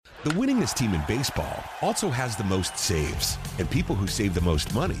The winningest team in baseball also has the most saves, and people who save the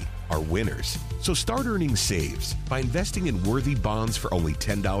most money are winners. So start earning saves by investing in worthy bonds for only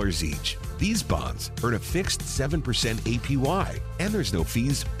 $10 each. These bonds earn a fixed 7% APY, and there's no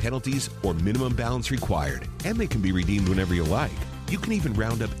fees, penalties, or minimum balance required, and they can be redeemed whenever you like. You can even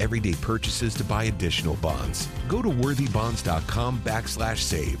round up everyday purchases to buy additional bonds. Go to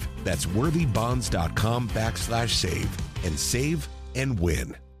worthybonds.com/save. That's worthybonds.com/save and save and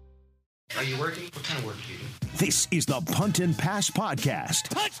win. Are you working? What kind of work do you do? This is the Punt and Pass Podcast.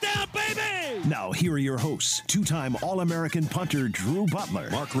 Touchdown, baby! Now, here are your hosts, two-time All-American punter Drew Butler.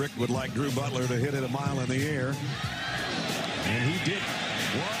 Mark Richt would like Drew Butler to hit it a mile in the air. And he did.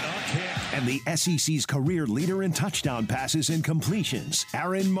 What a kick. And the SEC's career leader in touchdown passes and completions,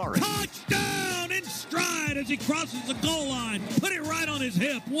 Aaron Murray. Touchdown in stride as he crosses the goal line. Put it right on his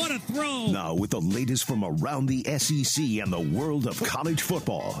hip. What a throw. Now, with the latest from around the SEC and the world of college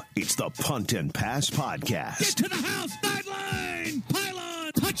football, it's the Punt and Pass Podcast. Get to the house, sideline,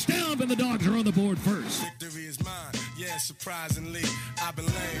 pylon, touchdown, and the Dogs are on the board first. Victory is mine, yeah, surprisingly. I've been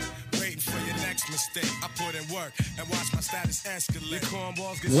laying, waiting for your next mistake. I put in work and watch my status escalate.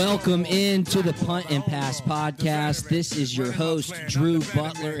 Welcome into the Punt and Pass Podcast. This is your host, Drew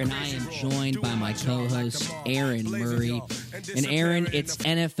Butler, and I am joined by my co-host, Aaron Murray. And Aaron, it's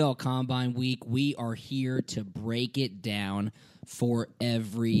NFL Combine Week. We are here to break it down for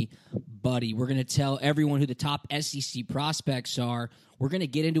everybody. We're going to tell everyone who the top SEC prospects are. We're going to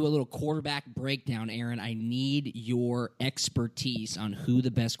get into a little quarterback breakdown, Aaron. I need your expertise on who the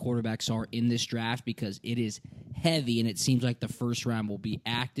best quarterbacks are in this draft because it is heavy, and it seems like the first round will be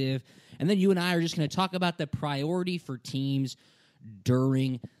active. And then you and I are just going to talk about the priority for teams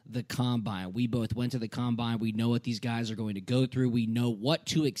during the Combine. We both went to the Combine. We know what these guys are going to go through. We know what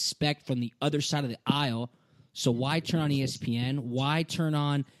to expect from the other side of the aisle. So why turn on ESPN? Why turn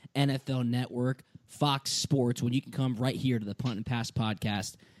on NFL Network, Fox Sports, when you can come right here to the Punt and Pass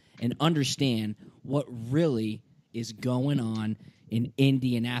Podcast and understand what really is going on in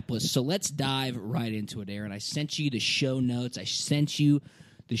Indianapolis. So let's dive right into it, Aaron. I sent you the show notes. I sent you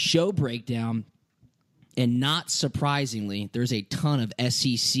the show breakdown. And not surprisingly, there's a ton of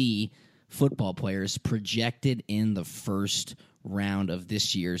SEC football players projected in the first round of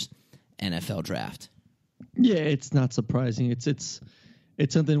this year's NFL draft. Yeah, it's not surprising. It's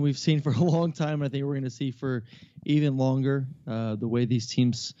something we've seen for a long time. I think we're going to see for even longer. The way these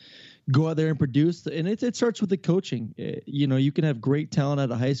teams go out there and produce, and it starts with the coaching. You can have great talent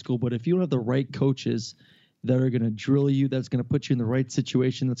out of high school, but if you don't have the right coaches that are going to drill you, that's going to put you in the right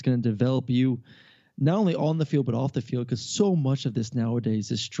situation, that's going to develop you, not only on the field but off the field, because so much of this nowadays,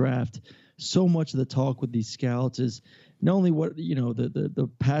 this draft, so much of the talk with these scouts is not only what the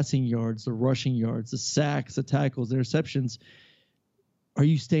passing yards, the rushing yards, the sacks, the tackles, the interceptions. Are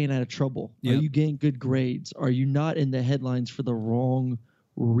you staying out of trouble? Yep. Are you getting good grades? Are you not in the headlines for the wrong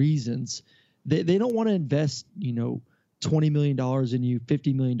reasons? They don't want to invest, $20 million in you,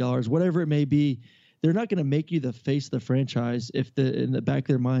 $50 million, whatever it may be. They're not going to make you the face of the franchise if in the back of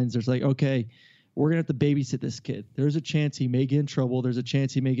their minds there's like, okay, we're going to have to babysit this kid. There's a chance he may get in trouble. There's a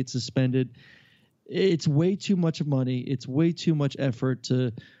chance he may get suspended. It's way too much money. It's way too much effort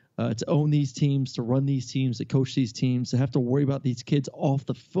to own these teams, to run these teams, to coach these teams, to have to worry about these kids off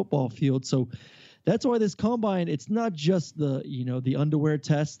the football field. So that's why this Combine, it's not just the underwear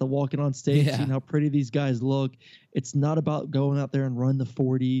test, the walking on stage, seeing how pretty these guys look. It's not about going out there and run the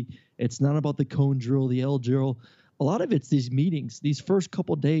 40. It's not about the cone drill, the L drill. A lot of it's these meetings, these first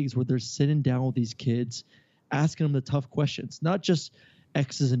couple of days where they're sitting down with these kids, asking them the tough questions, not just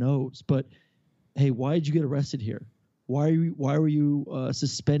X's and O's, but, hey, why did you get arrested here? Why were you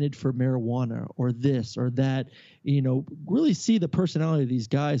suspended for marijuana or this or that? Really see the personality of these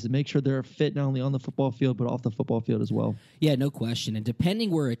guys and make sure they're fit not only on the football field but off the football field as well. Yeah, no question. And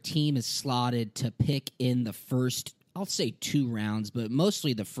depending where a team is slotted to pick in the first, I'll say 2 rounds, but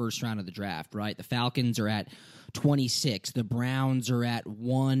mostly the first round of the draft, right? The Falcons are at 26. The Browns are at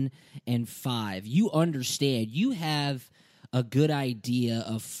 1 and 5. You understand. You have a good idea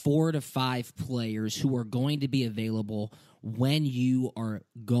of 4 to 5 players who are going to be available when you are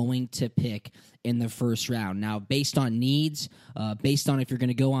going to pick in the first round. Now, based on needs, based on if you're going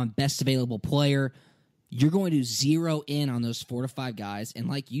to go on best available player, you're going to zero in on those 4 to 5 guys. And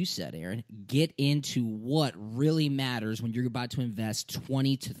like you said, Aaron, get into what really matters when you're about to invest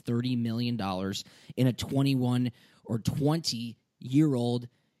 $20 to $30 million in a 21 or 20-year-old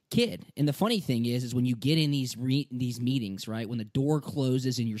kid. And the funny thing is when you get in these meetings, right, when the door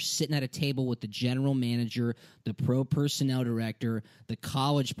closes and you're sitting at a table with the general manager, the pro personnel director, the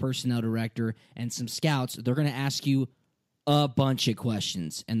college personnel director, and some scouts, they're going to ask you, a bunch of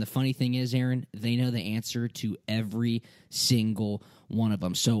questions. And the funny thing is, Aaron, they know the answer to every single one of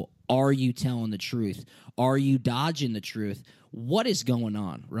them. So are you telling the truth? Are you dodging the truth? What is going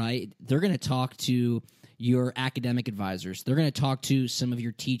on, right? They're going to talk to your academic advisors. They're going to talk to some of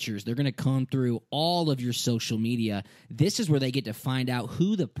your teachers. They're going to comb through all of your social media. This is where they get to find out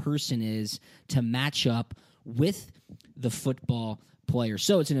who the person is to match up with the football player.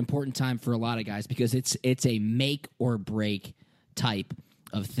 So it's an important time for a lot of guys because it's a make or break type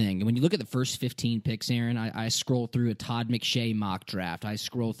of thing. And when you look at the first 15 picks, Aaron, I scroll through a Todd McShay mock draft. I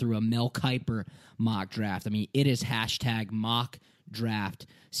scroll through a Mel Kiper mock draft. I mean, it is hashtag mock draft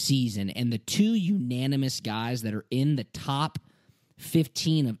season. And the two unanimous guys that are in the top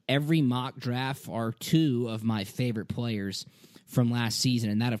 15 of every mock draft are two of my favorite players from last season.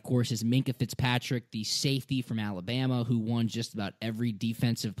 And that, of course, is Minkah Fitzpatrick, the safety from Alabama, who won just about every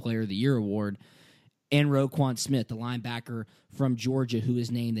Defensive Player of the Year award, and Roquan Smith, the linebacker from Georgia, who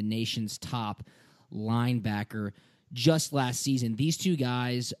is named the nation's top linebacker just last season. These two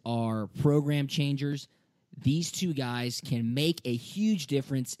guys are program changers. These two guys can make a huge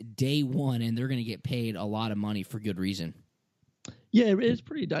difference day one, and they're going to get paid a lot of money for good reason. Yeah, it's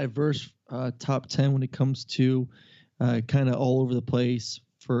pretty diverse top 10 when it comes to kind of all over the place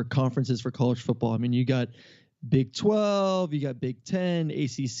for conferences for college football. I mean, you got Big 12, you got Big 10,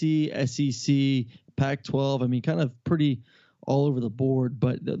 ACC, SEC, Pac-12. I mean, kind of pretty all over the board.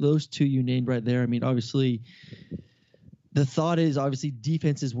 But those two you named right there, I mean, obviously the thought is obviously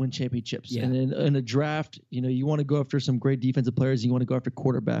defenses win championships. Yeah. And in a draft, you know, you want to go after some great defensive players. You want to go after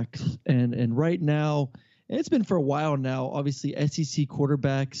quarterbacks. And right now, and it's been for a while now, obviously SEC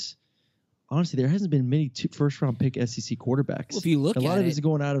quarterbacks, honestly, there hasn't been many first-round pick SEC quarterbacks. Well, if you look at it, a lot of it is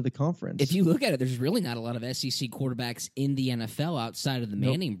going out of the conference. If you look at it, there's really not a lot of SEC quarterbacks in the NFL outside of the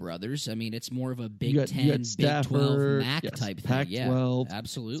Manning brothers. I mean, it's more of a Big 10, Big 12, MAC type thing. Pac-12. Yeah,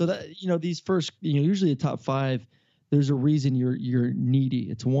 absolutely. So that, you know, these first, you know, usually the top five, there's a reason you're needy.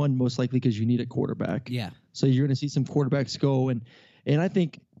 It's one, most likely because you need a quarterback. Yeah. So you're going to see some quarterbacks go, and I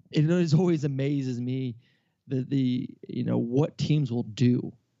think it always amazes me the you know what teams will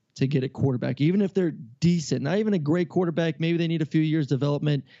do to get a quarterback, even if they're decent, not even a great quarterback. Maybe they need a few years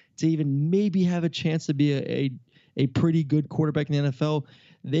development to even maybe have a chance to be a pretty good quarterback in the NFL.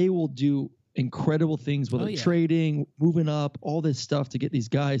 They will do incredible things, whether trading, moving up, all this stuff to get these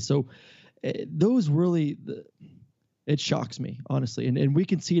guys. So those really, it shocks me, honestly. And we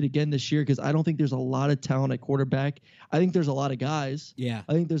can see it again this year because I don't think there's a lot of talent at quarterback. I think there's a lot of guys. Yeah.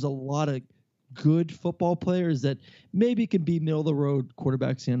 I think there's a lot of good football players that maybe can be middle of the road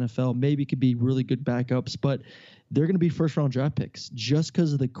quarterbacks in the NFL, maybe could be really good backups, but they're going to be first round draft picks just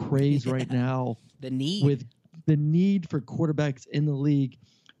because of the craze right now. The need. With the need for quarterbacks in the league.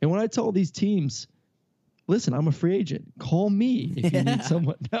 And when I tell these teams, listen, I'm a free agent. Call me if you need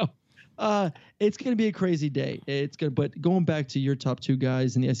someone. No. It's going to be a crazy day. But going back to your top two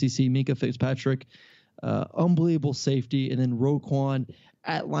guys in the SEC, Minkah Fitzpatrick, unbelievable safety, and then Roquan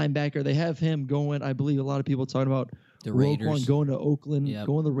at linebacker. They have him going. I believe a lot of people talking about the Raiders Roquan going to Oakland,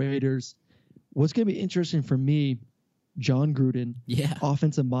 going to the Raiders. What's going to be interesting for me, John Gruden,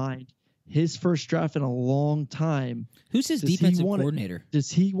 offensive mind, his first draft in a long time. Who's his defensive coordinator?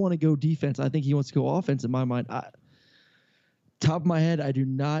 Does he want to go defense? I think he wants to go offense in my mind. Top of my head, I do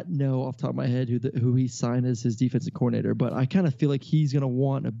not know off the top of my head who he signed as his defensive coordinator, but I kind of feel like he's going to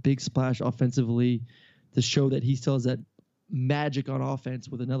want a big splash offensively to show that he still has that magic on offense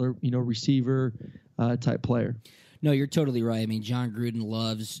with another, receiver type player. No, you're totally right. I mean, John Gruden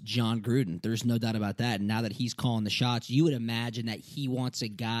loves John Gruden. There's no doubt about that. And now that he's calling the shots, you would imagine that he wants a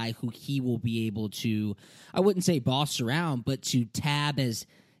guy who he will be able to, I wouldn't say boss around, but to tab as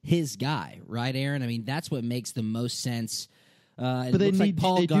his guy, right, Aaron? I mean, that's what makes the most sense. But they need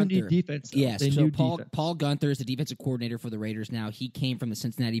defense. Yes, so Paul Gunther is the defensive coordinator for the Raiders now. He came from the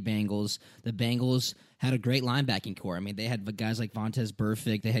Cincinnati Bengals. The Bengals had a great linebacking core. I mean, they had guys like Vontaze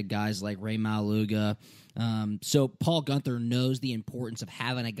Burfict. They had guys like Ray Maluga. So Paul Gunther knows the importance of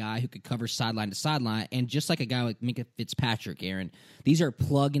having a guy who could cover sideline to sideline. And just like a guy like Minkah Fitzpatrick, Aaron, these are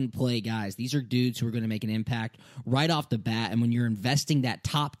plug-and-play guys. These are dudes who are going to make an impact right off the bat. And when you're investing that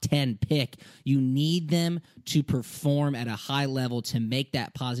top 10 pick, you need them to perform at a high level to make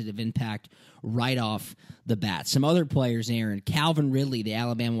that positive impact right off the bat. Some other players, Aaron, Calvin Ridley, the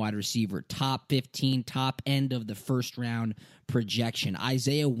Alabama wide receiver, top 15, top end of the first round projection.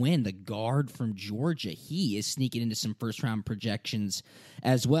 Isaiah Wynn, the guard from Georgia, he is sneaking into some first round projections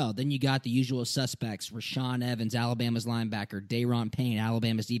as well. Then you got the usual suspects, Rashaan Evans, Alabama's linebacker, Daron Payne,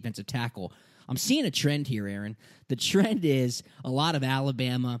 Alabama's defensive tackle. I'm seeing a trend here, Aaron. The trend is a lot of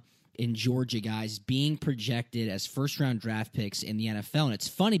Alabama in Georgia guys being projected as first-round draft picks in the NFL. And it's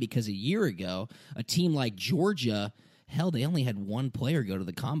funny because a year ago, a team like Georgia, hell, they only had one player go to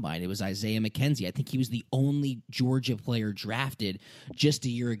the combine. It was Isaiah McKenzie. I think he was the only Georgia player drafted just a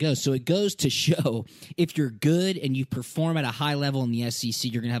year ago. So it goes to show if you're good and you perform at a high level in the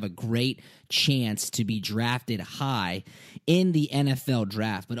SEC, you're going to have a great chance to be drafted high in the NFL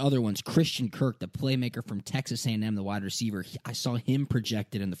draft. But other ones, Christian Kirk, the playmaker from Texas A&M, the wide receiver, I saw him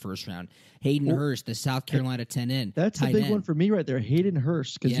projected in the first round. Hayden Hurst, the South Carolina 10 end. That's a big one for me right there, Hayden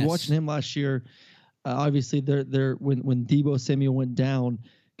Hurst, because watching him last year, obviously, when Deebo Samuel went down,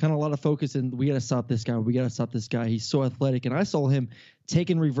 kind of a lot of focus, and we got to stop this guy. We got to stop this guy. He's so athletic, and I saw him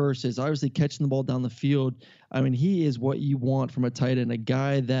taking reverses, obviously catching the ball down the field. I mean, he is what you want from a tight end, a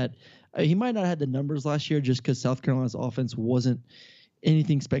guy that he might not have had the numbers last year just because South Carolina's offense wasn't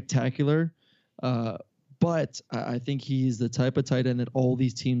anything spectacular, but I think he's the type of tight end that all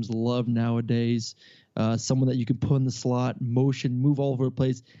these teams love nowadays. Someone that you can put in the slot, motion, move all over the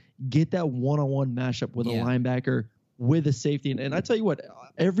place, get that one-on-one matchup with a linebacker, with a safety. And I tell you what,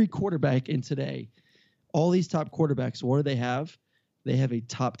 every quarterback in today, all these top quarterbacks, what do they have? They have a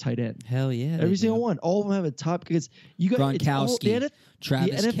top tight end. Hell yeah. Every single one. All of them have a top, because you got Gronkowski,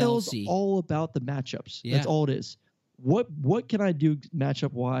 Travis the NFL Kelce. is all about the matchups. Yeah. That's all it is. What can I do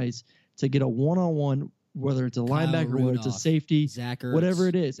matchup-wise to get a one-on-one, whether it's a linebacker, whether it's a safety, Zach Ertz, whatever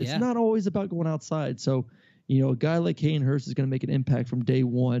it is. It's not always about going outside. So, a guy like Hayden Hurst is going to make an impact from day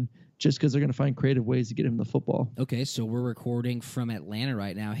one just because they're going to find creative ways to get him the football. Okay, so we're recording from Atlanta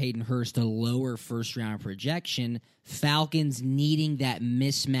right now. Hayden Hurst, a lower first-round projection. Falcons needing that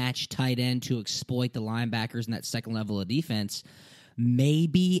mismatched tight end to exploit the linebackers in that second level of defense.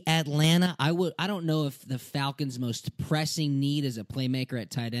 Maybe Atlanta. I don't know if the Falcons' most pressing need is a playmaker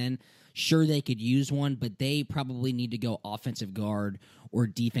at tight end. Sure, they could use one, but they probably need to go offensive guard or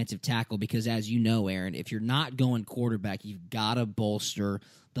defensive tackle because, as you know, Aaron, if you're not going quarterback, you've got to bolster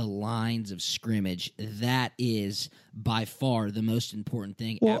the lines of scrimmage. That is by far the most important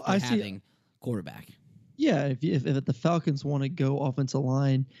thing after having quarterback. Yeah, if the Falcons want to go offensive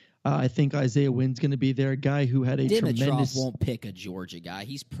line, I think Isaiah Wynn's going to be there, a guy who had a tremendous. Won't pick a Georgia guy.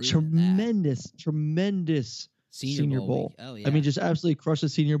 He's proven tremendous Senior Bowl. Oh, yeah. I mean, just absolutely crushed the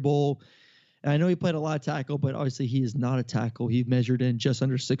Senior Bowl. And I know he played a lot of tackle, but obviously he is not a tackle. He measured in just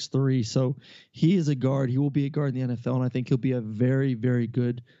under 6'3", so he is a guard. He will be a guard in the NFL, and I think he'll be a very, very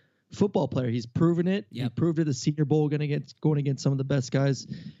good football player. He's proven it. Yep. He proved it at the Senior Bowl going against some of the best guys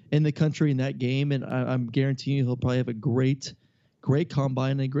in the country in that game, and I'm guaranteeing you he'll probably have a great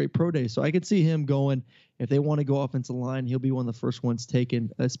combine and a great pro day. So I could see him going. If they want to go offensive line, he'll be one of the first ones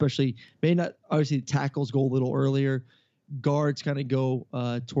taken, especially maybe not, obviously tackles go a little earlier. Guards kind of go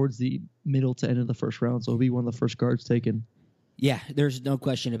towards the middle to end of the first round. So he'll be one of the first guards taken. Yeah, there's no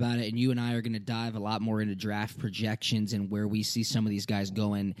question about it. And you and I are going to dive a lot more into draft projections and where we see some of these guys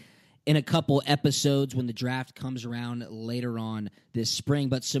going in a couple episodes when the draft comes around later on this spring.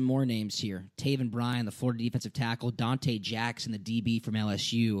 But some more names here. Taven Bryan, the Florida defensive tackle. Dante Jackson, the DB from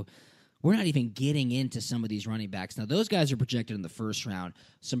LSU. We're not even getting into some of these running backs. Now, those guys are projected in the first round.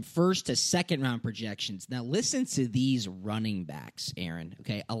 Some first to second round projections. Now, listen to these running backs, Aaron.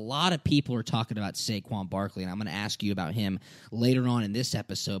 Okay, a lot of people are talking about Saquon Barkley, and I'm going to ask you about him later on in this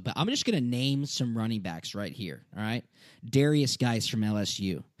episode. But I'm just going to name some running backs right here, all right? Darius Geis from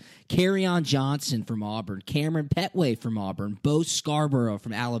LSU. Kerryon Johnson from Auburn. Cameron Petway from Auburn. Bo Scarborough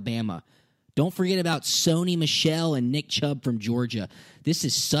from Alabama. Don't forget about Sony Michel and Nick Chubb from Georgia. This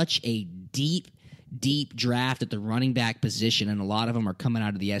is such a deep draft at the running back position, and a lot of them are coming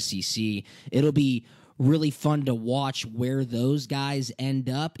out of the SEC. It'll be really fun to watch where those guys end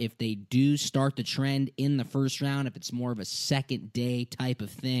up if they do start the trend in the first round, if it's more of a second day type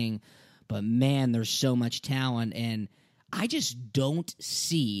of thing. But, man, there's so much talent, and I just don't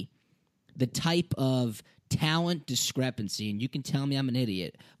see the type of talent discrepancy, and you can tell me I'm an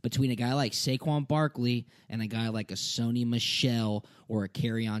idiot, between a guy like Saquon Barkley and a guy like a Sony Michel or a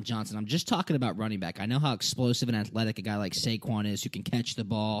Kerryon Johnson. I'm just talking about running back. I know how explosive and athletic a guy like Saquon is, who can catch the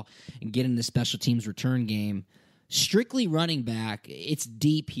ball and get in the special teams return game. Strictly running back, it's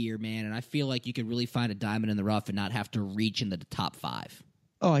deep here, man, and I feel like you could really find a diamond in the rough and not have to reach into the top 5.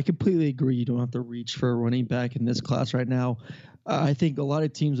 Oh, I completely agree. You don't have to reach for a running back in this class right now. I think a lot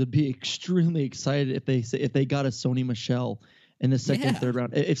of teams would be extremely excited if they got a Sony Michel in the second, third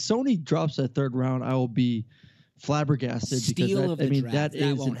round. If Sony drops that third round, I will be flabbergasted. Steal because that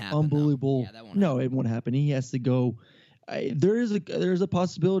is an unbelievable. No, it won't happen. He has to go. There is a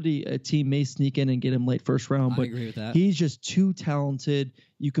possibility a team may sneak in and get him late first round, but I agree with that. He's just too talented.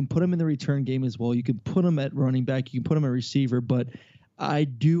 You can put him in the return game as well. You can put him at running back. You can put him at receiver, but I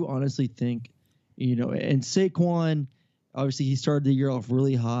do honestly think, and Saquon, obviously he started the year off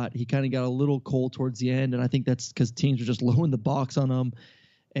really hot. He kind of got a little cold towards the end, and I think that's because teams were just low in the box on him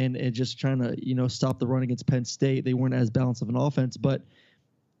and just trying to, stop the run against Penn State. They weren't as balanced of an offense, but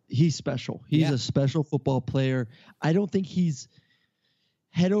he's special. He's a special football player. I don't think he's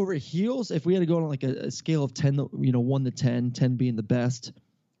head over heels. If we had to go on like a scale of 10, 1 to 10, 10 being the best,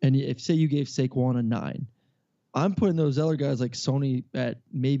 and if say you gave Saquon a 9, I'm putting those other guys like Sony at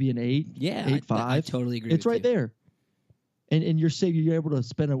maybe an 8, 8.5. I totally agree. It's with right you. there. And you're able to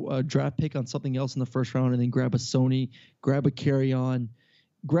spend a draft pick on something else in the first round and then grab a Sony, grab a carry-on,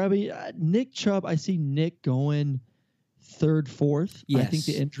 grab a Nick Chubb. I see Nick going 3rd, 4th. Yes, I think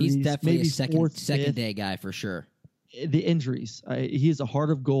the injuries, he's definitely maybe a second 4th, day guy for sure. The injuries. He is a heart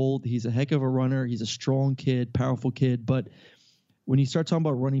of gold. He's a heck of a runner. He's a strong kid, powerful kid. But when you start talking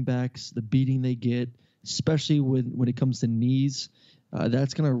about running backs, the beating they get, especially when it comes to knees,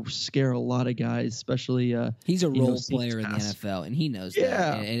 that's going to scare a lot of guys, especially he's a role player in the NFL, and he knows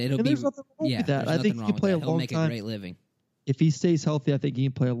that. And there's nothing wrong with that. I think he can play a long time. He'll make a great living. If he stays healthy, I think he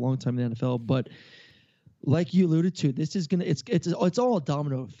can play a long time in the NFL. But like you alluded to, this is gonna it's all a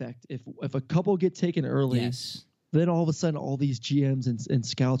domino effect. If a couple get taken early, then all of a sudden all these GMs and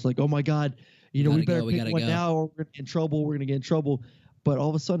scouts are like, oh my God, we better pick one now or we're gonna get in trouble. We're gonna get in trouble. But all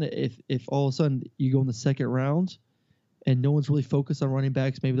of a sudden, if all of a sudden you go in the second round and no one's really focused on running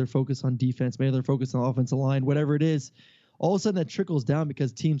backs, maybe they're focused on defense, maybe they're focused on offensive line, whatever it is, all of a sudden that trickles down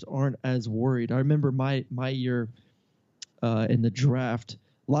because teams aren't as worried. I remember my year in the draft,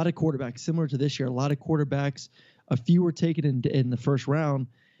 a lot of quarterbacks, similar to this year, a lot of quarterbacks, a few were taken in the first round.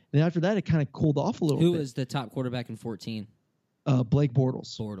 And after that, it kind of cooled off a little bit. Who was the top quarterback in 14? Blake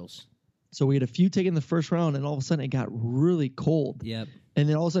Bortles. So we had a few taken in the first round, and all of a sudden it got really cold. Yep. And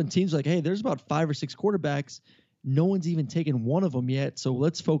then all of a sudden teams are like, hey, there's about 5 or 6 quarterbacks. No one's even taken one of them yet, so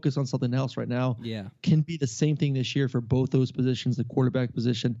let's focus on something else right now. Yeah. Can be the same thing this year for both those positions, the quarterback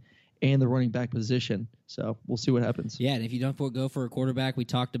position and the running back position. So we'll see what happens. Yeah, and if you don't go for a quarterback, we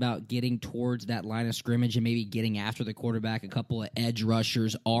talked about getting towards that line of scrimmage and maybe getting after the quarterback. A couple of edge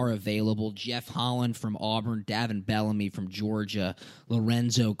rushers are available. Jeff Holland from Auburn, Davin Bellamy from Georgia,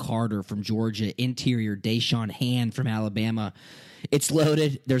 Lorenzo Carter from Georgia, interior Deshaun Hand from Alabama. It's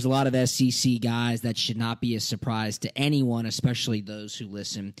loaded. There's a lot of SEC guys. That should not be a surprise to anyone, especially those who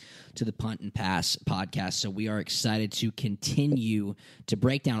listen to the Punt and Pass podcast. So we are excited to continue to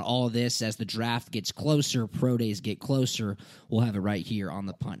break down all of this as the draft gets closer, pro days get closer. We'll have it right here on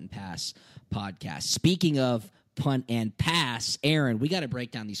the Punt and Pass podcast. Speaking of punt and pass, Aaron, we got to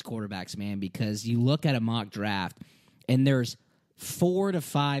break down these quarterbacks, man, because you look at a mock draft and there's 4 to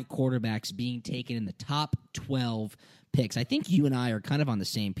 5 quarterbacks being taken in the top 12 picks. I think you and I are kind of on the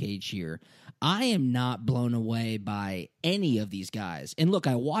same page here. I am not blown away by any of these guys. And look,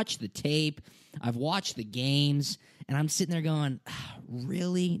 I watched the tape, I've watched the games, and I'm sitting there going,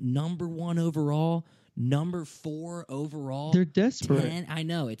 really? Number 1 overall? Number 4 overall? They're desperate. 10? I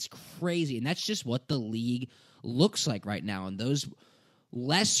know, it's crazy. And that's just what the league looks like right now. And those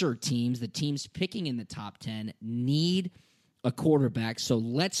lesser teams, the teams picking in the top 10, need a quarterback. So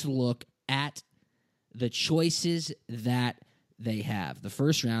let's look at the choices that they have. The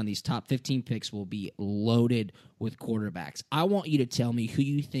first round, these top 15 picks will be loaded with quarterbacks. I want you to tell me who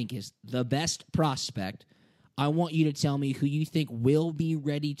you think is the best prospect. I want you to tell me who you think will be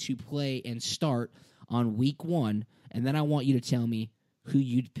ready to play and start on week 1, and then I want you to tell me who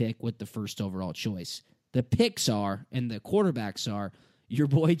you'd pick with the first overall choice. The picks are, and the quarterbacks are, your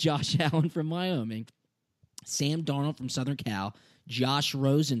boy Josh Allen from Wyoming, Sam Darnold from Southern Cal, Josh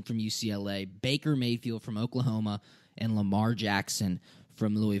Rosen from UCLA, Baker Mayfield from Oklahoma, and Lamar Jackson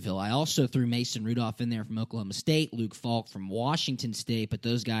from Louisville. I also threw Mason Rudolph in there from Oklahoma State, Luke Falk from Washington State, but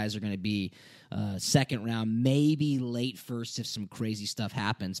those guys are going to be second round, maybe late first if some crazy stuff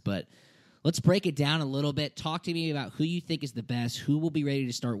happens. But let's break it down a little bit. Talk to me about who you think is the best, who will be ready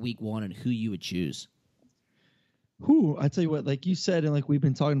to start week 1, and who you would choose. I tell you what, like you said, and like we've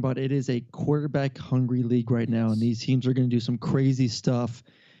been talking about, it is a quarterback-hungry league right now, and these teams are going to do some crazy stuff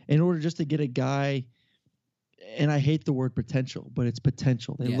in order just to get a guy, and I hate the word potential, but it's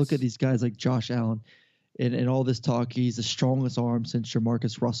potential. They look at these guys like Josh Allen and all this talk, he's the strongest arm since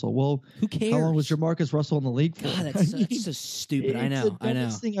Jamarcus Russell. Well, who cares? How long was Jamarcus Russell in the league for? God, that's so stupid. I know. It's the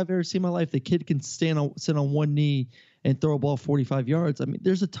dumbest thing I've ever seen in my life. The kid can sit on one knee and throw a ball 45 yards. I mean,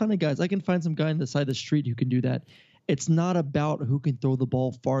 there's a ton of guys. I can find some guy on the side of the street who can do that. It's not about who can throw the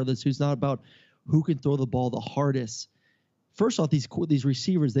ball farthest. It's not about who can throw the ball the hardest. First off, these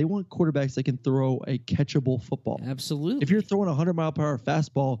receivers, they want quarterbacks that can throw a catchable football. Absolutely. If you're throwing a 100-mile-per-hour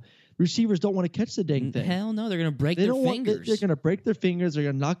fastball, receivers don't want to catch the dang thing. Hell no, they're going to break their fingers. They're going to break their fingers. They're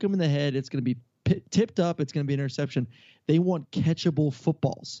going to knock them in the head. It's going to be tipped up. It's going to be an interception. They want catchable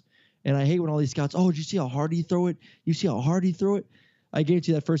footballs. And I hate when all these scouts, did you see how hard he throw it? You see how hard he throw it? I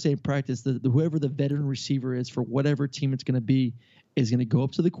guarantee you that first day in practice, whoever the veteran receiver is for whatever team it's going to be is going to go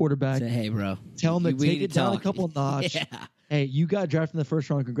up to the quarterback. Say, hey, bro. Tell him to take it down a couple of notch. Yeah. Hey, you got drafted in the first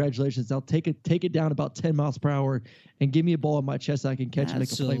round. Congratulations. Now take it down about 10 miles per hour and give me a ball in my chest I can catch and make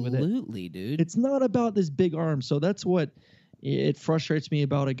a play with it. Absolutely, dude. It's not about this big arm. So that's what it frustrates me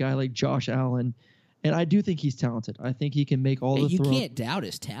about a guy like Josh Allen. And I do think he's talented. I think he can make all the throws. You can't doubt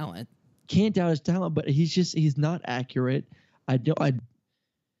his talent. Can't doubt his talent, but he's not accurate.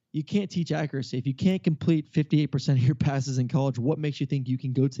 You can't teach accuracy. If you can't complete 58% of your passes in college, what makes you think you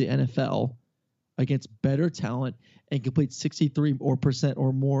can go to the NFL against better talent and complete 63%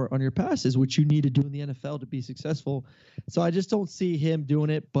 or more on your passes, which you need to do in the NFL to be successful? So I just don't see him doing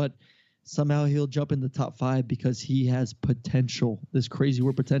it, but somehow he'll jump in the top 5 because he has potential. This crazy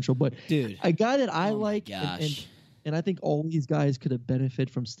word potential. But dude, a guy that I like, and I think all these guys could have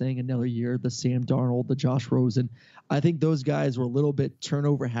benefited from staying another year, the Sam Darnold, the Josh Rosen. I think those guys were a little bit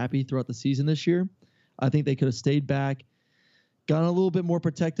turnover happy throughout the season this year. I think they could have stayed back, gotten a little bit more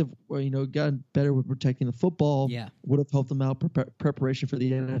protective, or, gotten better with protecting the football. Yeah. Would have helped them out preparation for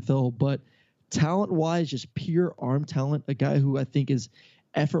the NFL. But talent-wise, just pure arm talent, a guy who I think is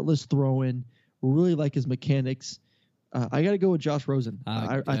effortless throwing, really like his mechanics. I got to go with Josh Rosen.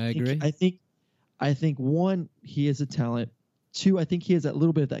 I agree. I think, one, he is a talent. 2, I think he has that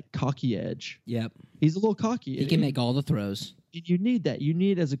little bit of that cocky edge. Yep. He's a little cocky. He can make all the throws. You need that. You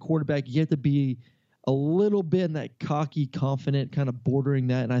need, as a quarterback, you have to be a little bit in that cocky, confident, kind of bordering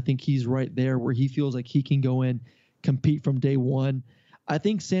that. And I think he's right there where he feels like he can go in, compete from day one. I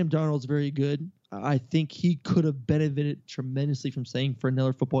think Sam Darnold's very good. I think he could have benefited tremendously from staying for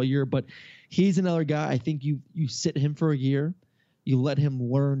another football year, but he's another guy. I think you sit him for a year. You let him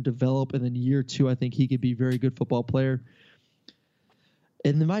learn, develop, and then year 2, I think he could be a very good football player.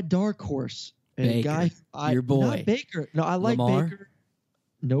 And then my dark horse, Baker, your boy. Not Baker. No, I like Lamar? Baker.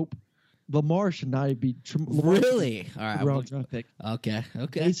 Nope. Lamar should not be. Really? All right. Round draft pick. Okay.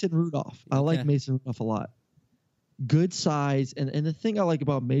 Mason Rudolph. I like Mason Rudolph a lot. Good size. And the thing I like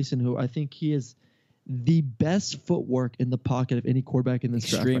about Mason, who I think he is the best footwork in the pocket of any quarterback in this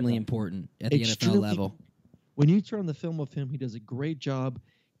draft. Extremely important at the NFL level. When you turn the film of him, he does a great job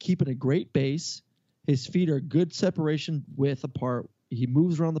keeping a great base. His feet are good separation width apart. He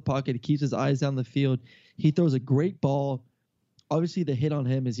moves around the pocket. He keeps his eyes down the field. He throws a great ball. Obviously, the hit on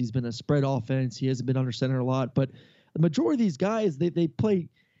him is he's been a spread offense. He hasn't been under center a lot. But the majority of these guys, they play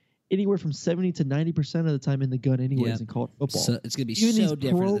anywhere from 70 to 90% of the time in the gun anyways in college football. So it's going to be so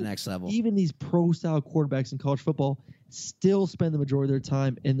different at the next level. Even these pro-style quarterbacks in college football still spend the majority of their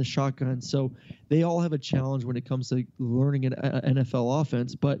time in the shotgun. So they all have a challenge when it comes to learning an NFL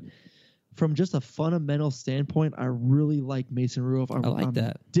offense. But from just a fundamental standpoint, I really like Mason Rudolph. I'm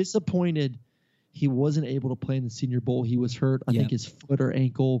that. Disappointed he wasn't able to play in the Senior Bowl. He was hurt. I think his foot or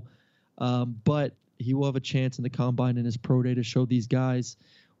ankle. But he will have a chance in the combine and his pro day to show these guys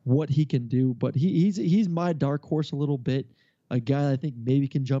what he can do. But he's my dark horse a little bit. A guy I think maybe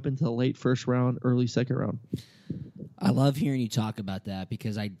can jump into the late first round, early second round. I love hearing you talk about that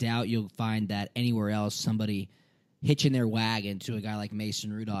because I doubt you'll find that anywhere else, somebody hitching their wagon to a guy like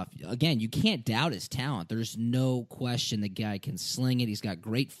Mason Rudolph. Again, you can't doubt his talent. There's no question the guy can sling it. He's got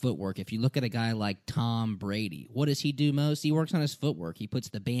great footwork. If you look at a guy like Tom Brady, what does he do most? He works on his footwork. He puts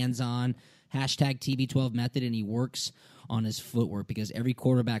the bands on, #TB12 method, and he works on his footwork because every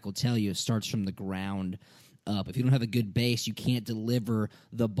quarterback will tell you it starts from the ground up. If you don't have a good base, you can't deliver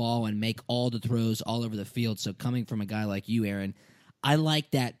the ball and make all the throws all over the field. So coming from a guy like you, Aaron, I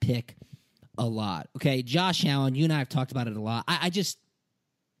like that pick a lot. Okay, Josh Allen, you and I have talked about it a lot.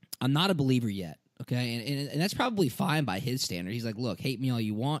 I'm not a believer yet. Okay, and that's probably fine by his standard. He's like, look, hate me all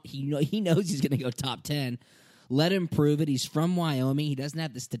you want. He knows he's going to go top 10. Let him prove it. He's from Wyoming. He doesn't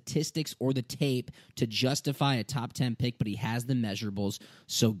have the statistics or the tape to justify a top 10 pick, but he has the measurables,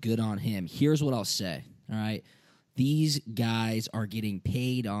 so good on him. Here's what I'll say, all right? These guys are getting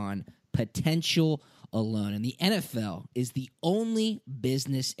paid on potential alone, and the NFL is the only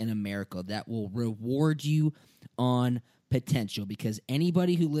business in America that will reward you on potential because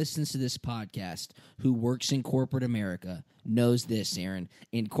anybody who listens to this podcast who works in corporate America knows this, Aaron.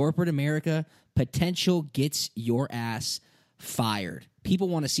 In corporate America, potential gets your ass fired. People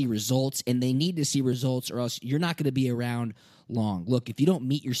want to see results, and they need to see results or else you're not going to be around long. Look, if you don't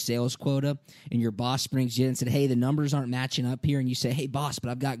meet your sales quota and your boss brings you in and said, hey, the numbers aren't matching up here, and you say, hey, boss,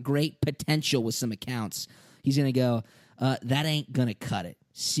 but I've got great potential with some accounts, he's going to go, that ain't going to cut it.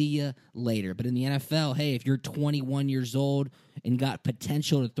 See ya later. But in the NFL, hey, if you're 21 years old and got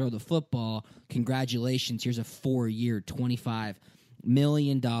potential to throw the football, congratulations. Here's a 4-year, $25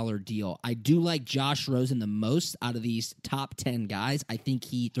 million deal. I do like Josh Rosen the most out of these top 10 guys. I think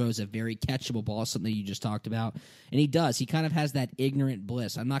he throws a very catchable ball, something you just talked about. And he does. He kind of has that ignorant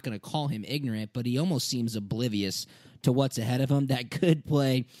bliss. I'm not going to call him ignorant, but he almost seems oblivious to what's ahead of him that could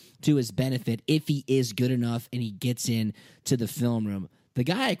play to his benefit if he is good enough and he gets in to the film room. The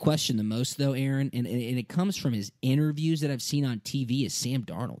guy I question the most, though, Aaron, and it comes from his interviews that I've seen on TV, is Sam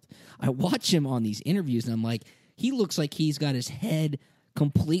Darnold. I watch him on these interviews, and I'm like, he looks like he's got his head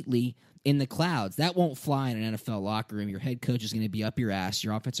completely in the clouds. That won't fly in an NFL locker room. Your head coach is going to be up your ass.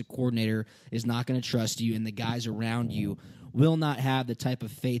 Your offensive coordinator is not going to trust you, and the guys around you will not have the type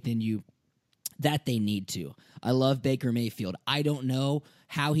of faith in you that they need to. I love Baker Mayfield. I don't know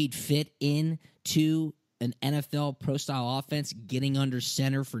how he'd fit into an NFL pro-style offense, getting under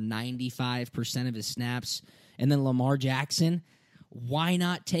center for 95% of his snaps. And then Lamar Jackson, why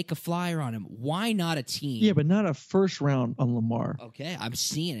not take a flyer on him? Why not a team? Yeah, but not a first round on Lamar. Okay, I'm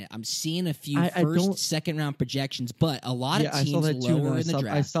seeing it. I'm seeing a few second round projections, but a lot of teams I saw that lower too, in the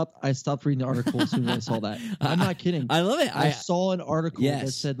draft. I stopped reading the article as soon as I saw that. I'm not kidding. I love it. I saw an article that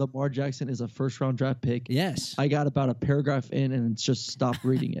said Lamar Jackson is a first round draft pick. Yes. I got about a paragraph in and just stopped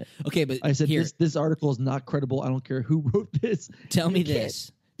reading it. Okay, but I said here, this article is not credible. I don't care who wrote this. Tell me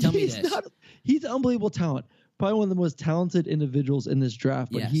this. He's an unbelievable talent. Probably one of the most talented individuals in this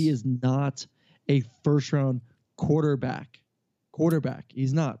draft, but he is not a first-round quarterback.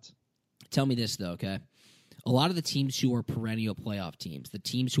 He's not. Tell me this, though, okay? A lot of the teams who are perennial playoff teams, the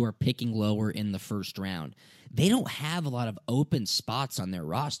teams who are picking lower in the first round, they don't have a lot of open spots on their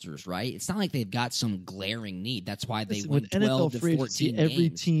rosters, right? It's not like they've got some glaring need. That's why they win 12 to 14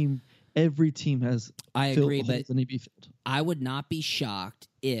 games. Every team has. I agree, but filled. I would not be shocked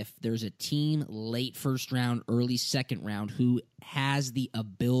if there's a team late first round, early second round who has the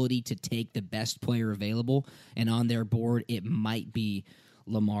ability to take the best player available, and on their board it might be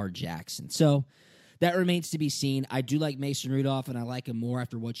Lamar Jackson. So that remains to be seen. I do like Mason Rudolph, and I like him more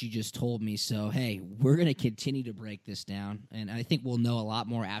after what you just told me. So, hey, we're going to continue to break this down, and I think we'll know a lot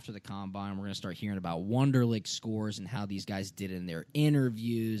more after the Combine. We're going to start hearing about Wonderlic scores and how these guys did in their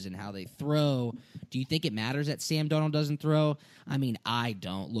interviews and how they throw. Do you think it matters that Sam Darnold doesn't throw? I mean, I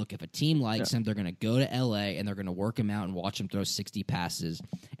don't. Look, if a team likes him, they're going to go to L.A., and they're going to work him out and watch him throw 60 passes,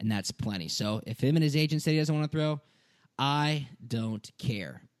 and that's plenty. So if him and his agent say he doesn't want to throw, I don't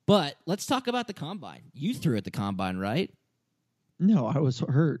care. But let's talk about the Combine. You threw at the Combine, right? No, I was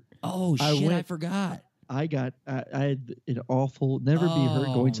hurt. Oh, shit, I forgot. I had an awful, never be hurt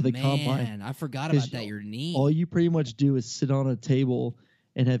going to the Combine. I forgot about that, your knee. All you pretty much do is sit on a table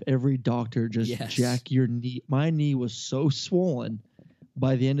and have every doctor just jack your knee. My knee was so swollen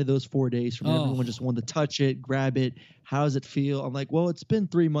by the end of those 4 days from everyone just wanted to touch it, grab it. How does it feel? I'm like, well, it's been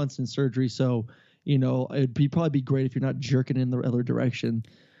 3 months in surgery, so, it'd probably be great if you're not jerking in the other direction.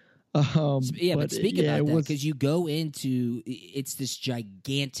 But speak about that, because you go into it's this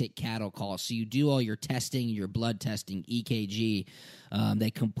gigantic cattle call. So you do all your testing, your blood testing, EKG.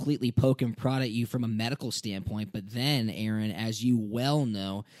 They completely poke and prod at you from a medical standpoint. But then, Aaron, as you well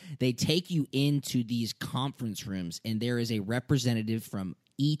know, they take you into these conference rooms, and there is a representative from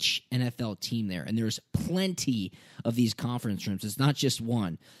each NFL team there. And there's plenty of these conference rooms. It's not just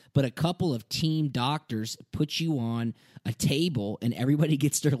one, but a couple of team doctors put you on a table, and everybody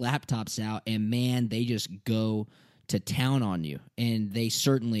gets their laptops out, and man, they just go to town on you. And they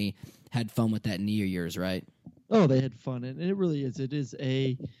certainly had fun with that knee of yours, right? Oh, they had fun, and it really is. It's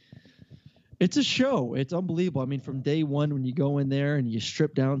a show. It's unbelievable. I mean, from day one, when you go in there and you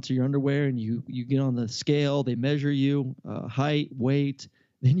strip down to your underwear and you get on the scale, they measure you, height, weight.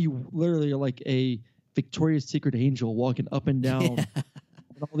 Then you literally are like a Victoria's Secret angel walking up and down. Yeah.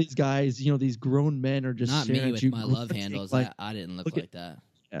 And all these guys, these grown men are just not staring me with at you. My love handles. Like, I didn't look like that.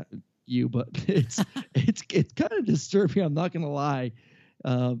 Yeah, you, but it's kind of disturbing. I'm not gonna lie.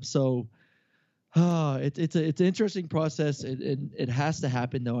 It's an interesting process. It has to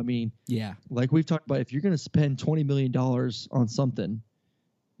happen though. I mean, like we've talked about, if you're gonna spend $20 million on something,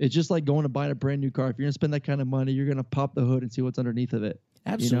 it's just like going to buy a brand new car. If you're gonna spend that kind of money, you're gonna pop the hood and see what's underneath of it.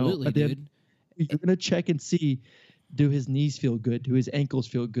 Absolutely, dude. You're gonna check and see, do his knees feel good? Do his ankles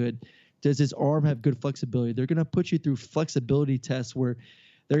feel good? Does his arm have good flexibility? They're gonna put you through flexibility tests where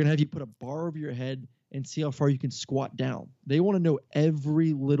they're gonna have you put a bar over your head and see how far you can squat down. They want to know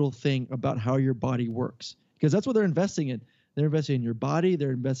every little thing about how your body works, because that's what they're investing in. They're investing in your body.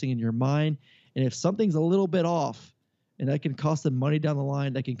 They're investing in your mind. And if something's a little bit off, and that can cost them money down the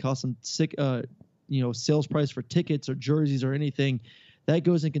line, that can cost them sales price for tickets or jerseys or anything, that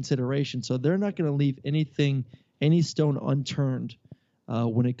goes in consideration. So they're not going to leave any stone unturned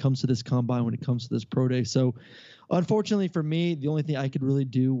when it comes to this combine, when it comes to this pro day. So unfortunately for me, the only thing I could really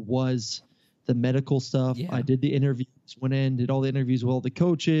do was the medical stuff. Yeah. I did the interviews, went in, did all the interviews with all the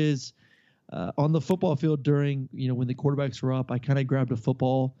coaches. On the football field during, when the quarterbacks were up, I kind of grabbed a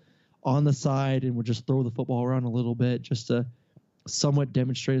football on the side and would just throw the football around a little bit just to somewhat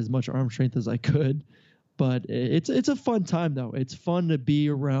demonstrate as much arm strength as I could. But it's a fun time, though. It's fun to be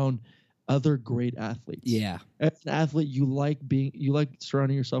around other great athletes. Yeah. As an athlete, you like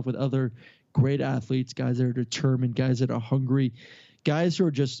surrounding yourself with other great athletes, guys that are determined, guys that are hungry, guys who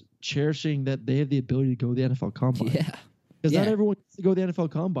are just cherishing that they have the ability to go to the NFL Combine. Yeah. Because not everyone gets to go to the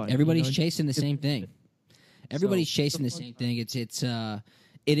NFL Combine. Everybody's chasing the same thing. Everybody's chasing the same thing.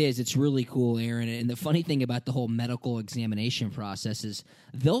 It's really cool, Aaron. And the funny thing about the whole medical examination process is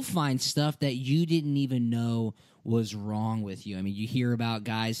they'll find stuff that you didn't even know was wrong with you. I mean, you hear about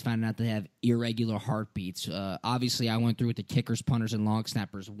guys finding out they have irregular heartbeats. Obviously, I went through with the kickers, punters, and long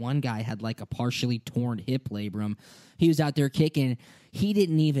snappers. One guy had like a partially torn hip labrum. He was out there kicking. He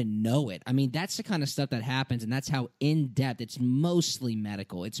didn't even know it. I mean, that's the kind of stuff that happens, and that's how in-depth. It's mostly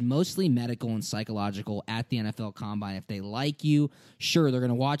medical. It's mostly medical and psychological at the NFL Combine. If they like you, sure, they're going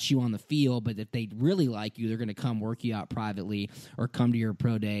to watch you on the field, but if they really like you, they're going to come work you out privately or come to your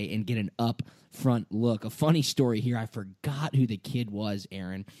pro day and get an up-front look. A funny story here, I forgot who the kid was,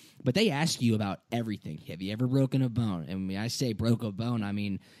 Aaron, but they ask you about everything. Have you ever broken a bone? And when I say broke a bone, I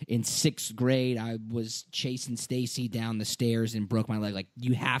mean in 6th grade, I was chasing Stacy down the stairs and broke my leg. Like,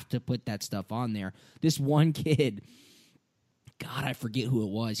 you have to put that stuff on there. This one kid, God, I forget who it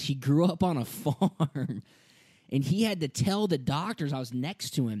was. He grew up on a farm, and he had to tell the doctors, I was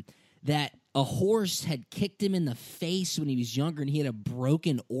next to him, that a horse had kicked him in the face when he was younger, and he had a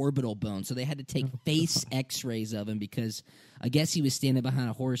broken orbital bone. So they had to take face x-rays of him because I guess he was standing behind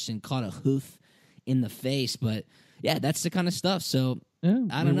a horse and caught a hoof in the face. But, yeah, that's the kind of stuff. So, I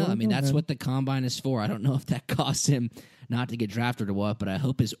don't know. I mean, that's what the Combine is for. I don't know if that costs him not to get drafted or what, but I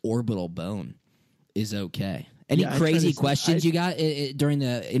hope his orbital bone is okay. Any crazy questions you got during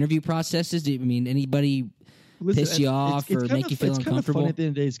the interview processes? Anybody piss you off or make you feel uncomfortable? It's kind of funny at the end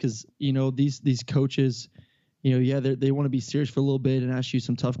of the day because, these coaches, they want to be serious for a little bit and ask you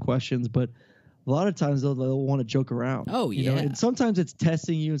some tough questions, but a lot of times they'll want to joke around. Oh, yeah. And sometimes it's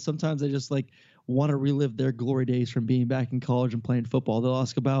testing you, and sometimes they just want to relive their glory days from being back in college and playing football. They'll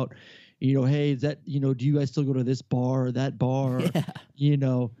ask about, hey, is that, do you guys still go to this bar or that bar? Yeah.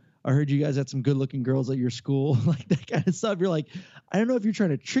 Or, I heard you guys had some good-looking girls at your school, like that kind of stuff. You're like, I don't know if you're trying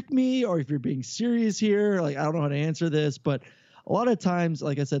to trick me or if you're being serious here. Like, I don't know how to answer this. But a lot of times,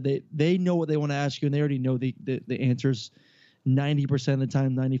 like I said, they know what they want to ask you, and they already know the answers 90% of the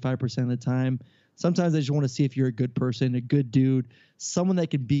time, 95% of the time. Sometimes they just want to see if you're a good person, a good dude, someone that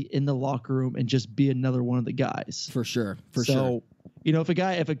can be in the locker room and just be another one of the guys. For sure. So,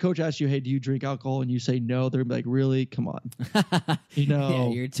 if a coach asks you, hey, do you drink alcohol? And you say no, they're like, really? Come on. Yeah,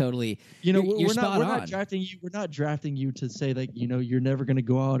 you're totally. We're not drafting you. We're not drafting you to say that you're never going to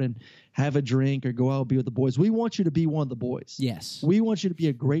go out and have a drink or go out and be with the boys. We want you to be one of the boys. Yes. We want you to be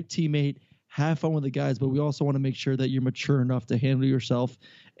a great teammate, have fun with the guys, but we also want to make sure that you're mature enough to handle yourself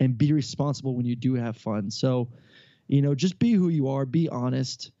and be responsible when you do have fun. So, just be who you are, be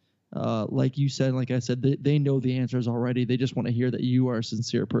honest. Like you said, like I said, they know the answers already. They just want to hear that you are a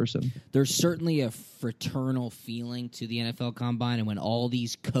sincere person. There's certainly a fraternal feeling to the NFL Combine, and when all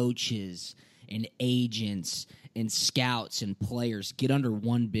these coaches and agents and scouts and players get under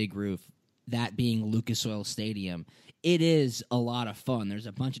one big roof, that being Lucas Oil Stadium, it is a lot of fun. There's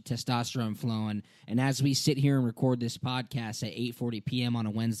a bunch of testosterone flowing, and as we sit here and record this podcast at 8:40 p.m. on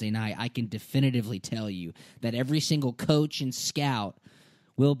a Wednesday night, I can definitively tell you that every single coach and scout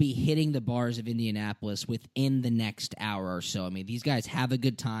will be hitting the bars of Indianapolis within the next hour or so. I mean, these guys have a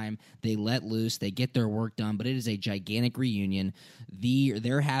good time. They let loose. They get their work done, but it is a gigantic reunion.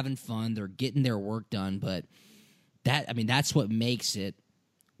 They're having fun. They're getting their work done, but that's what makes it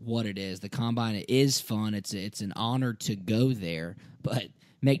what it is. The Combine is fun. It's an honor to go there, but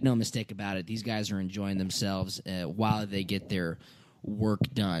make no mistake about it, these guys are enjoying themselves while they get their work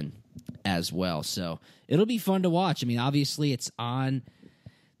done as well. So it'll be fun to watch. I mean, obviously it's on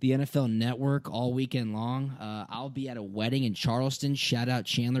the NFL Network all weekend long. I'll be at a wedding in Charleston. Shout out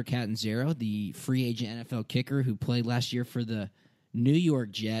Chandler Catanzaro, the free agent NFL kicker who played last year for the New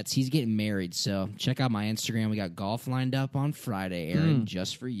York Jets. He's getting married, so check out my Instagram. We got golf lined up on Friday, Aaron,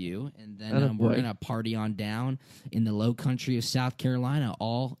 just for you. And then we're going to party on down in the low country of South Carolina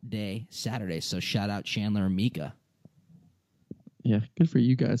all day Saturday. So shout out Chandler and Mika. Yeah, good for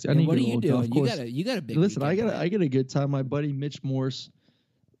you guys. And what are you doing? You got a big. Listen, I weekend get a good time. My buddy Mitch Morse,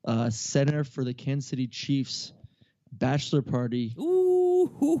 center for the Kansas City Chiefs, bachelor party.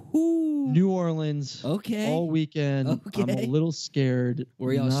 Ooh, New Orleans. Okay. All weekend. Okay. I'm a little scared.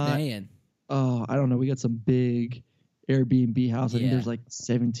 Where y'all staying? Oh, I don't know. We got some big Airbnb house. I think there's like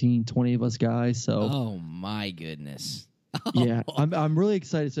 17, 20 of us guys. So. Oh my goodness. Yeah, I'm really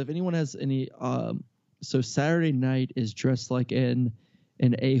excited. So if anyone has any, so Saturday night is dressed like an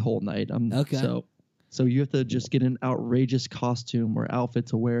a-hole night. Okay. So you have to just get an outrageous costume or outfit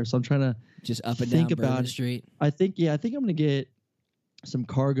to wear. So I'm trying to just up and down Bourbon Street. I think I'm gonna get some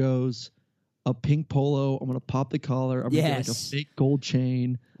cargos, a pink polo. I'm gonna pop the collar. I'm gonna get like a fake gold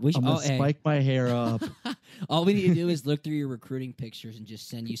chain. I'm gonna spike my hair up. All we need to do is look through your recruiting pictures and just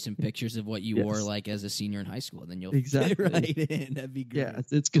send you some pictures of what you wore like as a senior in high school. And then you'll fit right in. That'd be great. Yeah,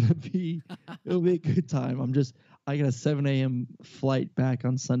 it'll be a good time. I got a 7 a.m. flight back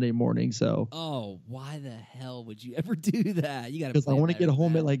on Sunday morning. So. Oh, why the hell would you ever do that? You got to. Because I want to get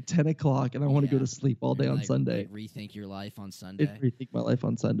home at like 10 o'clock and I want to go to sleep all day on Sunday. Rethink your life on Sunday. Rethink my life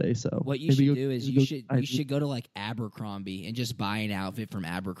on Sunday. So what you should do is you should go to like Abercrombie and just buy an outfit from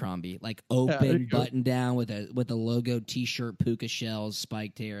Abercrombie, like open button down with a logo T-shirt, puka shells,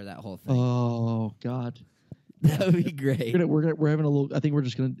 spiked hair, that whole thing. Oh God, that would be great. We're having a little. I think we're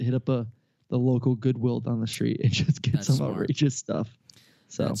just gonna hit up the local Goodwill down the street and just get some outrageous stuff.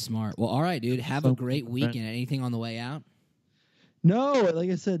 So that's smart. Well, all right, dude. Have a great weekend. Anything on the way out? No,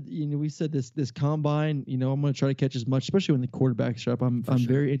 like I said, we said this combine. I'm going to try to catch as much, especially when the quarterbacks are up. I'm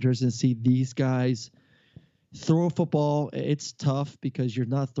very interested to see these guys throw a football. It's tough because you're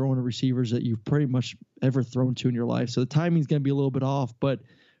not throwing to receivers that you've pretty much ever thrown to in your life. So the timing's going to be a little bit off. But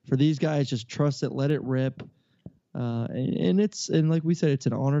for these guys, just trust it, let it rip. And like we said, it's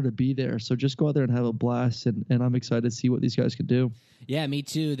an honor to be there. So just go out there and have a blast. And I'm excited to see what these guys can do. Yeah, me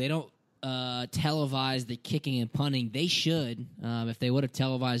too. They don't televise the kicking and punting. They should. If they would have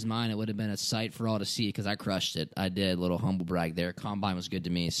televised mine, it would have been a sight for all to see because I crushed it. I did. Little humble brag there. Combine was good to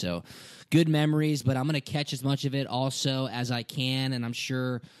me. So good memories, but I'm going to catch as much of it also as I can. And I'm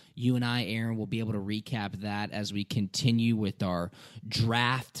sure you and I, Aaron, will be able to recap that as we continue with our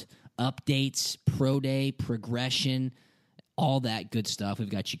draft updates, pro day, progression, all that good stuff. We've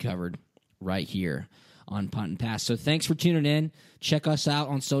got you covered right here on Punt and Pass. So thanks for tuning in. Check us out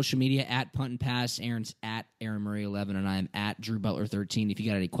on social media at Punt and Pass. Aaron's at Aaron Murray 11, and I'm at Drew Butler 13. If you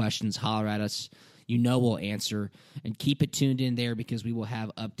got any questions, holler at us. We'll answer. And keep it tuned in there because we will have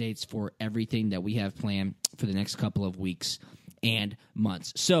updates for everything that we have planned for the next couple of weeks and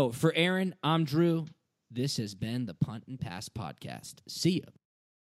months. So for Aaron, I'm Drew. This has been the Punt and Pass podcast. See ya.